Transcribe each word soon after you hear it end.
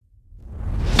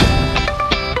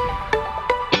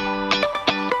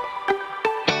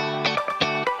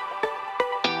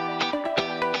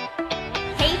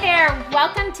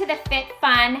to the Fit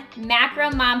Fun Macro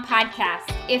Mom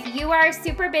Podcast. If you are a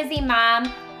super busy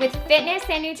mom with fitness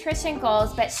and nutrition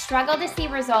goals but struggle to see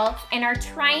results and are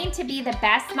trying to be the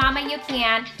best mama you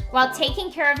can while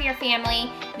taking care of your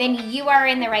family, then you are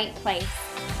in the right place.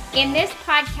 In this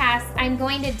podcast, I'm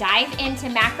going to dive into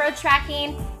macro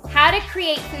tracking, how to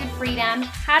create food freedom,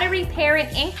 how to repair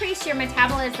and increase your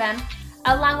metabolism,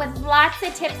 along with lots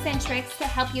of tips and tricks to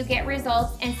help you get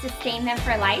results and sustain them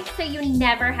for life so you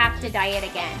never have to diet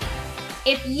again.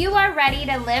 If you are ready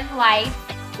to live life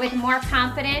with more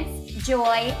confidence,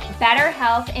 joy, better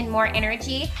health, and more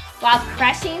energy while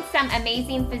crushing some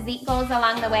amazing physique goals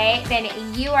along the way, then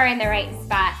you are in the right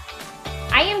spot.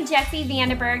 I am Jessie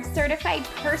Vandenberg, certified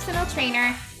personal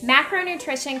trainer,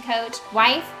 macronutrition coach,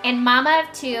 wife, and mama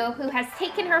of two who has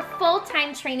taken her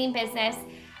full-time training business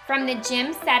from the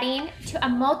gym setting to a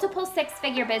multiple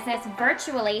six-figure business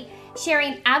virtually,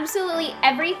 sharing absolutely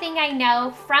everything I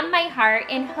know from my heart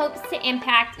in hopes to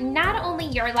impact not only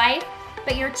your life,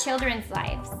 but your children's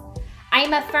lives. I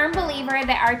am a firm believer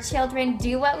that our children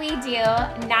do what we do,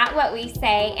 not what we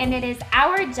say, and it is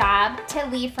our job to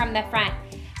lead from the front.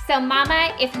 So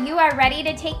mama, if you are ready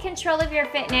to take control of your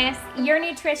fitness, your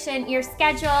nutrition, your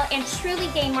schedule, and truly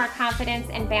gain more confidence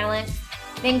and balance,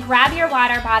 then grab your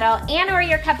water bottle and or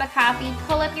your cup of coffee,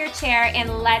 pull up your chair,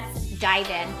 and let's dive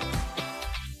in.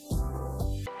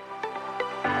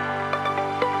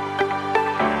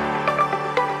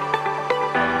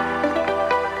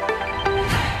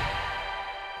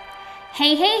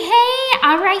 Hey.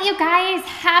 All right, you guys,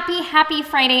 happy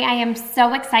Friday. I am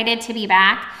so excited to be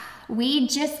back. We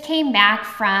just came back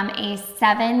from a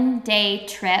 7-day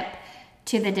trip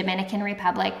to the Dominican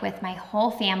Republic with my whole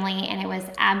family, and it was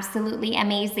absolutely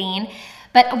amazing.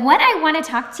 But what I want to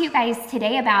talk to you guys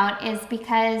today about is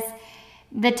because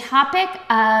the topic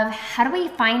of how do we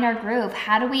find our groove?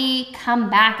 How do we come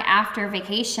back after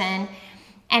vacation?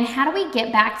 And how do we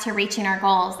get back to reaching our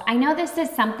goals? I know this is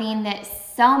something that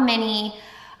so many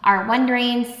are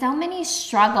wondering, so many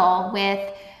struggle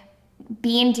with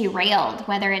being derailed,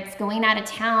 whether it's going out of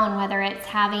town, whether it's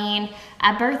having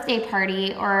a birthday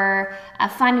party or a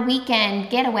fun weekend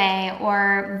getaway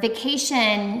or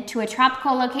vacation to a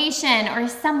tropical location or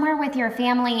somewhere with your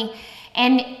family.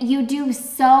 And you do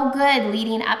so good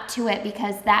leading up to it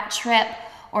because that trip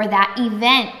or that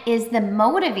event is the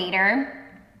motivator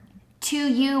to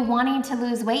you wanting to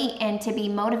lose weight and to be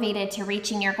motivated to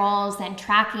reaching your goals and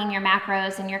tracking your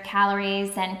macros and your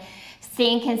calories and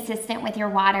staying consistent with your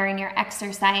water and your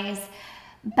exercise.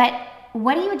 But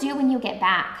what do you do when you get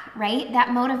back, right?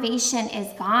 That motivation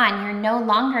is gone. You're no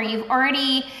longer, you've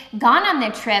already gone on the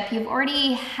trip. You've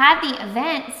already had the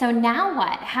event. So now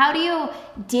what? How do you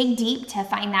dig deep to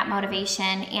find that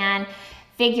motivation and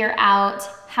figure out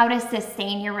how to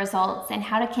sustain your results and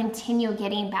how to continue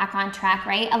getting back on track,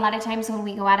 right? A lot of times when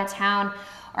we go out of town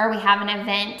or we have an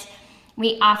event,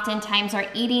 we oftentimes are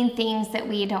eating things that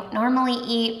we don't normally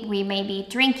eat. We may be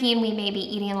drinking, we may be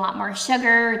eating a lot more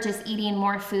sugar, just eating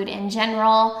more food in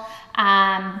general,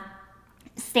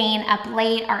 staying up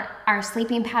late, our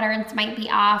sleeping patterns might be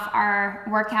off, our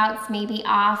workouts may be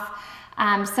off,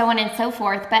 so on and so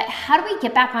forth. But how do we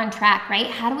get back on track, right?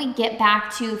 How do we get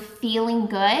back to feeling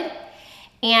good?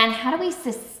 And how do we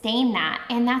sustain that?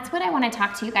 And that's what I want to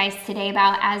talk to you guys today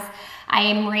about as I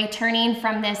am returning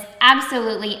from this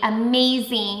absolutely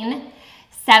amazing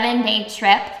 7-day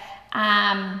trip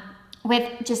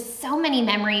with just so many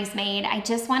memories made. I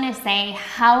just want to say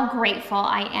how grateful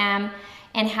I am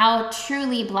and how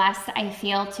truly blessed I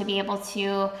feel to be able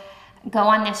to go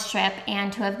on this trip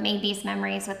and to have made these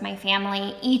memories with my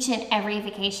family. Each and every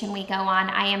vacation we go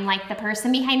on, I am like the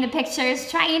person behind the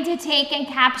pictures trying to take and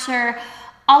capture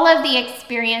all of the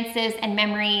experiences and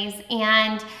memories,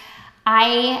 and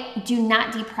I do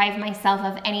not deprive myself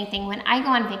of anything. When I go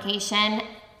on vacation,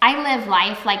 I live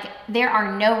life like there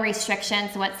are no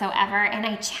restrictions whatsoever, and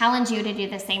I challenge you to do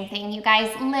the same thing. You guys,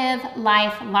 live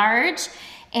life large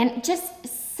and just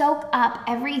soak up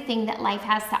everything that life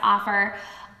has to offer.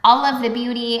 All of the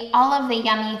beauty, all of the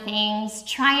yummy things,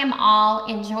 try them all,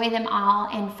 enjoy them all,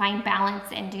 and find balance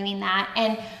in doing that.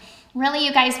 And really,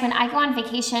 you guys, when I go on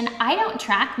vacation, I don't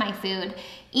track my food.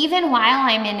 Even while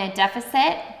I'm in a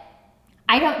deficit,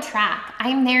 I don't track.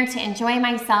 I'm there to enjoy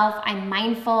myself. I'm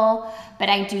mindful, but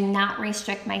I do not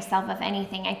restrict myself of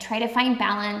anything. I try to find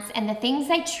balance, and the things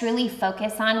I truly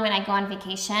focus on when I go on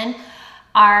vacation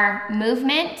are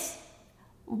movement,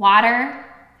 water,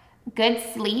 good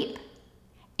sleep,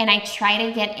 and I try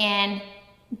to get in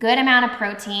good amount of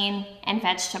protein and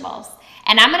vegetables.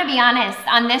 And I'm going to be honest,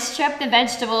 on this trip, the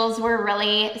vegetables were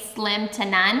really slim to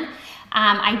none.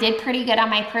 I did pretty good on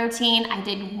my protein. I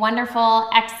did wonderful,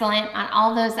 excellent on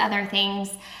all those other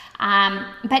things.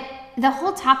 But the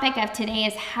whole topic of today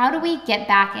is, how do we get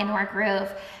back into our groove?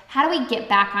 How do we get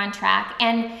back on track?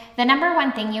 And the number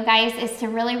one thing, you guys, is to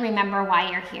really remember why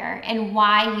you're here and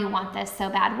why you want this so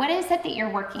bad. What is it that you're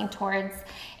working towards?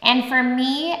 And for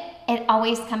me, it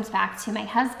always comes back to my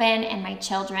husband and my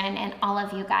children and all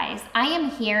of you guys. I am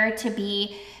here to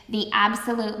be the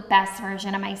absolute best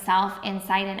version of myself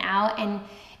inside and out. And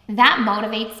that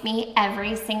motivates me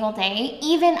every single day,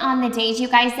 even on the days, you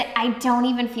guys, that I don't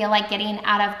even feel like getting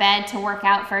out of bed to work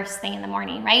out first thing in the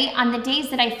morning, right? On the days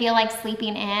that I feel like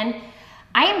sleeping in,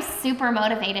 I am super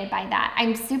motivated by that.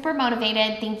 I'm super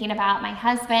motivated thinking about my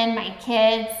husband, my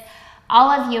kids, all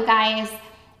of you guys,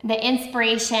 the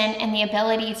inspiration and the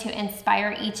ability to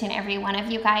inspire each and every one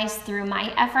of you guys through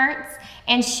my efforts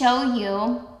and show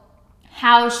you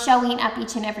how showing up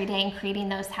each and every day and creating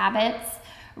those habits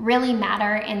really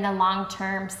matter in the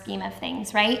long-term scheme of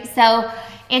things, right? So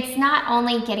it's not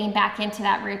only getting back into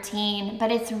that routine,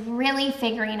 but it's really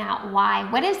figuring out why.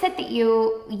 What is it that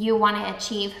you want to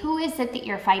achieve? Who is it that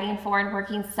you're fighting for and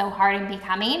working so hard and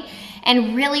becoming?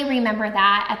 And really remember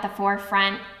that at the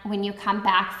forefront when you come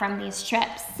back from these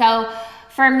trips. So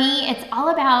for me, it's all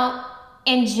about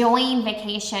enjoying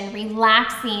vacation,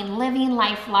 relaxing, living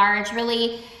life large,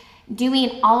 really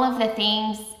doing all of the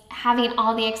things, having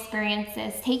all the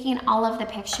experiences, taking all of the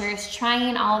pictures,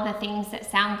 trying all of the things that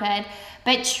sound good,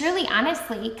 but truly,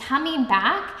 honestly, coming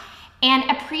back and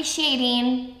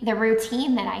appreciating the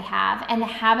routine that I have and the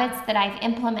habits that I've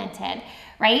implemented,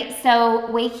 right? So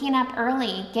waking up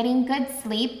early, getting good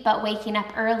sleep, but waking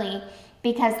up early,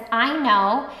 because I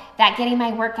know that getting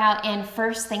my workout in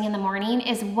first thing in the morning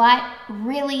is what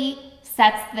really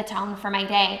sets the tone for my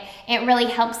day. It really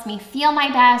helps me feel my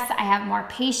best. I have more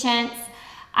patience.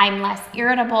 I'm less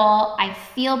irritable, I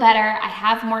feel better, I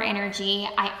have more energy,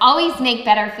 I always make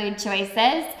better food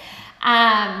choices.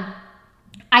 I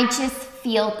just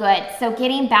feel good. So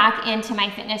getting back into my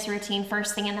fitness routine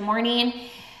first thing in the morning,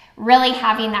 really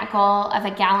having that goal of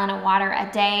a gallon of water a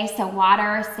day. So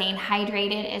water, staying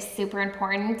hydrated is super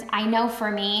important. I know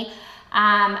for me,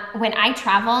 when I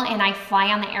travel and I fly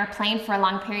on the airplane for a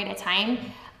long period of time,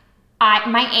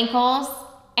 my ankles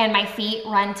and my feet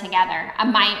run together.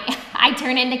 I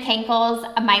turn into cankles,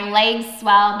 my legs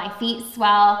swell, my feet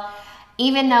swell.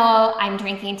 Even though I'm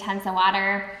drinking tons of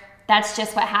water, that's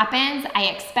just what happens. I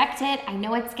expect it, I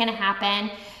know it's gonna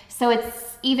happen. So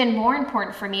it's even more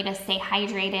important for me to stay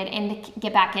hydrated and to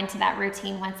get back into that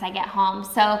routine once I get home.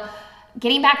 So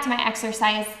getting back to my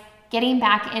exercise, getting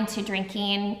back into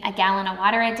drinking a gallon of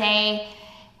water a day,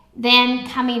 then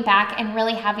coming back and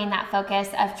really having that focus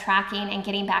of tracking and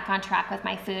getting back on track with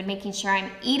my food, making sure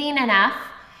I'm eating enough,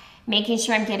 making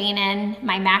sure I'm getting in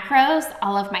my macros,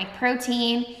 all of my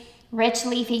protein, rich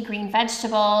leafy green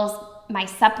vegetables, my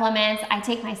supplements. I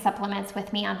take my supplements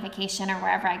with me on vacation or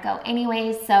wherever I go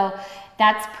anyways, so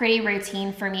that's pretty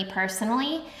routine for me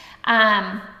personally.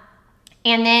 And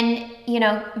then,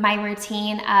 my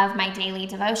routine of my daily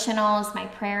devotionals, my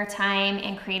prayer time,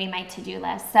 and creating my to-do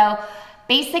list. So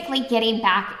basically getting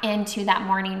back into that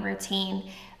morning routine.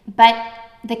 But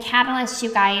the catalyst,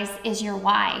 you guys, is your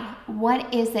why.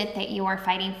 What is it that you are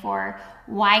fighting for?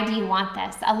 Why do you want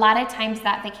this? A lot of times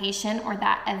that vacation or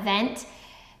that event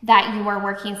that you were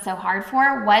working so hard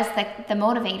for was the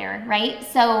motivator, right?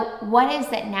 So what is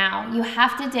it now? You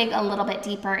have to dig a little bit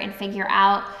deeper and figure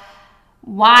out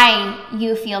why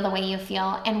you feel the way you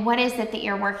feel and what is it that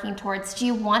you're working towards. Do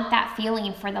you want that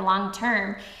feeling for the long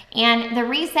term? And the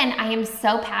reason I am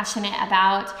so passionate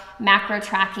about macro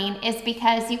tracking is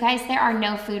because, you guys, there are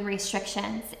no food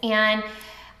restrictions. And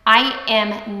I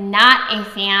am not a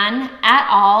fan at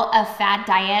all of fad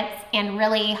diets and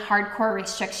really hardcore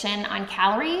restriction on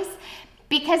calories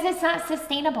because it's not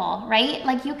sustainable, right?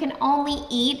 Like, you can only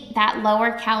eat that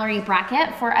lower calorie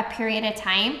bracket for a period of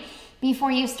time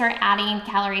before you start adding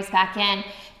calories back in,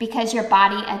 because your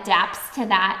body adapts to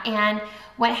that. And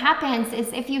what happens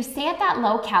is, if you stay at that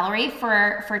low calorie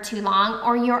for too long,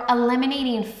 or you're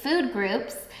eliminating food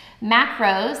groups,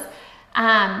 macros,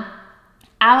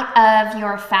 out of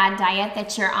your fad diet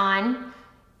that you're on,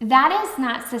 that is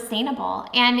not sustainable.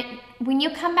 And when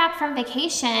you come back from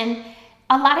vacation,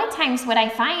 a lot of times what I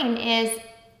find is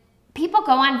people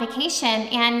go on vacation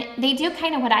and they do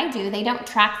kind of what I do. They don't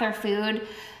track their food.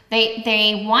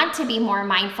 They want to be more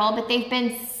mindful, but they've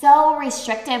been so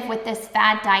restrictive with this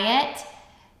fad diet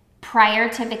prior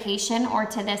to vacation or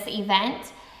to this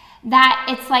event that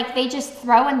it's like they just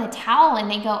throw in the towel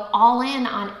and they go all in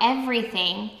on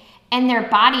everything. and their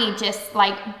body just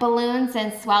like balloons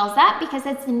and swells up because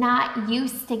it's not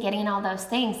used to getting all those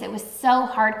things. It was so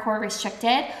hardcore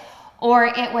restricted, or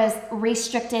it was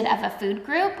restricted of a food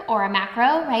group or a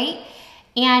macro, right?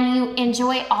 And you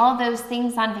enjoy all those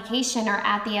things on vacation or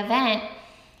at the event,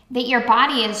 that your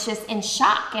body is just in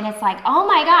shock. And it's like, oh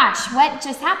my gosh, what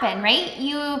just happened, right?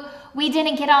 We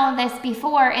didn't get all of this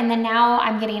before, and then now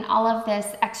I'm getting all of this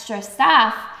extra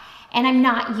stuff and I'm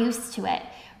not used to it,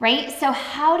 right? So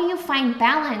how do you find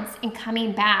balance in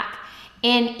coming back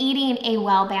in eating a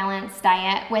well-balanced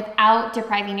diet without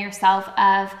depriving yourself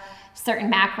of certain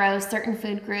macros, certain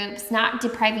food groups, not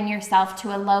depriving yourself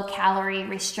to a low-calorie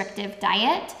restrictive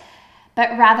diet,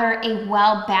 but rather a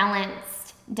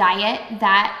well-balanced diet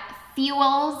that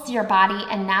fuels your body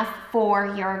enough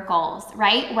for your goals,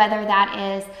 right? Whether that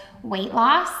is weight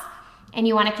loss and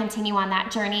you want to continue on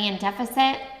that journey in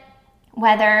deficit,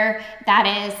 whether that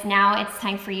is now it's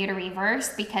time for you to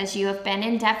reverse because you have been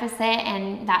in deficit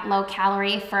and that low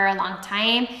calorie for a long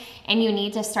time, and you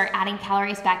need to start adding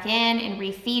calories back in and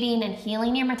refeeding and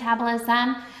healing your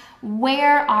metabolism.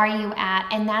 Where are you at?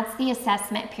 And that's the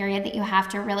assessment period that you have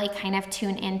to really kind of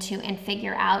tune into and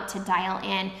figure out to dial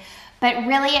in. But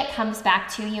really it comes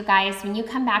back to, you guys, when you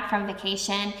come back from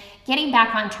vacation, getting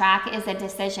back on track is a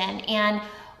decision. And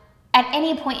at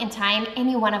any point in time,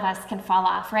 any one of us can fall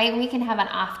off, right? We can have an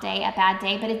off day, a bad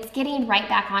day, but it's getting right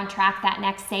back on track that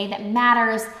next day that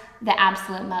matters the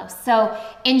absolute most. So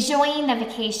enjoying the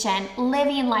vacation,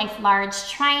 living life large,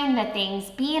 trying the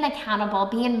things, being accountable,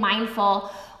 being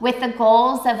mindful with the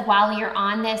goals of while you're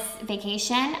on this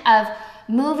vacation of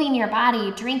moving your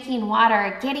body, drinking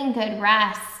water, getting good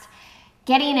rest,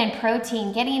 getting in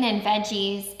protein, getting in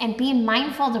veggies, and being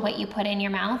mindful to what you put in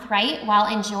your mouth, right?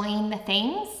 While enjoying the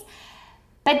things.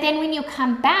 But then when you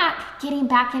come back, getting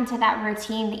back into that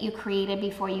routine that you created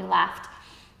before you left,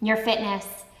 your fitness,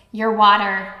 your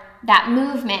water, that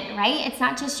movement, right? It's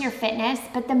not just your fitness,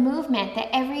 but the movement,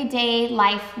 the everyday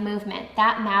life movement,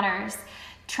 that matters.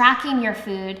 Tracking your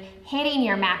food, hitting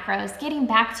your macros, getting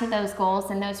back to those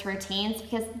goals and those routines,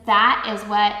 because that is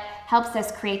what helps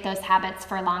us create those habits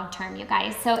for long term, you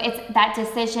guys. So it's that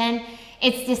decision,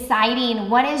 it's deciding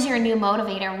what is your new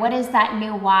motivator, what is that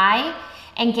new why,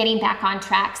 and getting back on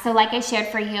track. So like I shared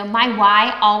for you, my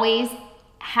why always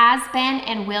has been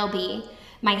and will be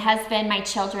my husband, my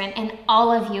children, and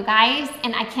all of you guys.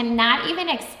 And I cannot even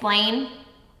explain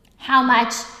how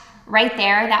much right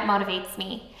there that motivates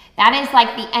me. That is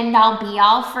like the end all be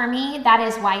all for me. That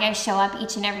is why I show up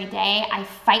each and every day. I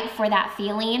fight for that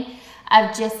feeling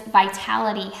of just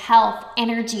vitality, health,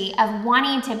 energy, of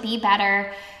wanting to be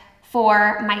better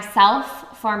for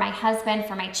myself, for my husband,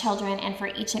 for my children, and for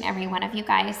each and every one of you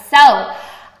guys. So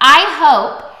I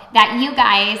hope that you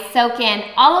guys soak in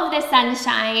all of the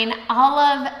sunshine, all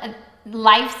of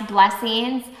life's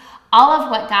blessings, all of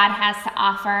what God has to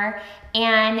offer,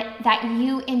 and that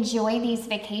you enjoy these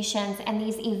vacations and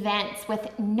these events with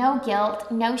no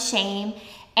guilt, no shame,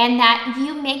 and that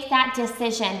you make that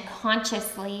decision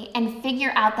consciously and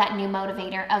figure out that new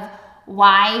motivator of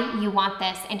why you want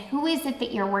this and who is it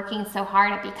that you're working so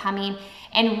hard at becoming,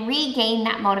 and regain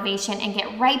that motivation and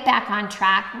get right back on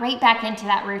track, right back into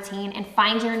that routine, and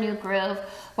find your new groove,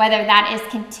 whether that is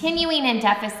continuing in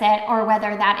deficit or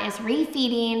whether that is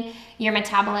refeeding your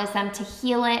metabolism to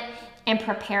heal it and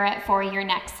prepare it for your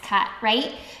next cut,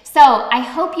 right? So I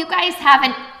hope you guys have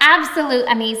an absolute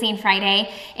amazing Friday.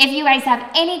 If you guys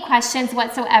have any questions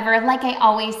whatsoever, like I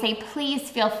always say, please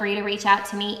feel free to reach out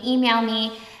to me. Email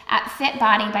me at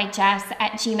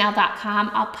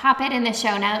fitbodybijess@gmail.com. I'll pop it in the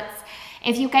show notes.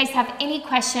 If you guys have any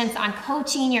questions on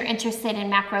coaching, you're interested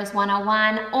in Macros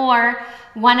 101 or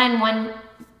one-on-one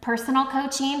personal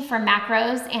coaching for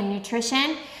macros and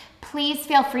nutrition, please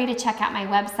feel free to check out my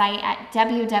website at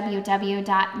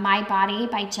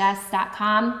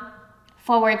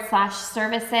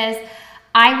www.mybodybijess.com/services.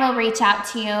 I will reach out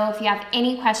to you. If you have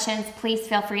any questions, please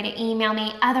feel free to email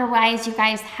me. Otherwise, you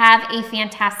guys have a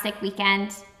fantastic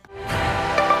weekend.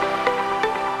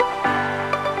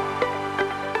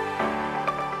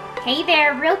 Hey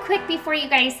there, real quick before you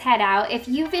guys head out, if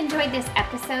you've enjoyed this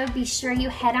episode, be sure you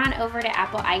head on over to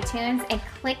Apple iTunes and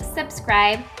click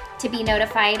subscribe to be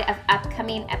notified of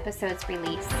upcoming episodes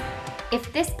release.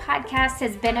 If this podcast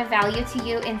has been of value to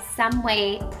you in some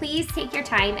way, please take your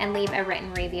time and leave a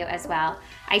written review as well.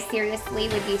 I seriously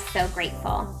would be so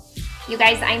grateful. You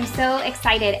guys, I'm so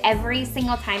excited every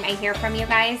single time I hear from you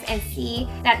guys and see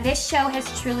that this show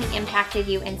has truly impacted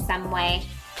you in some way.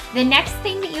 The next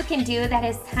thing that you can do that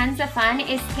is tons of fun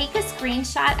is take a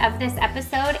screenshot of this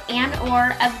episode and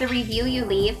or of the review you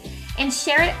leave and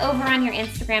share it over on your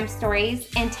Instagram stories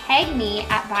and tag me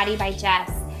at Body by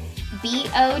Jess.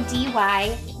 BODYBYJESS.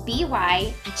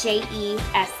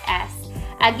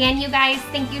 Again, you guys,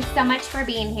 thank you so much for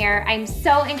being here. I'm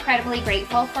so incredibly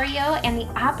grateful for you and the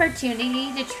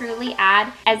opportunity to truly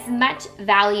add as much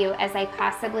value as I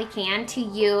possibly can to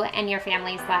you and your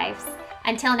family's lives.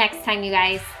 Until next time, you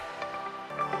guys.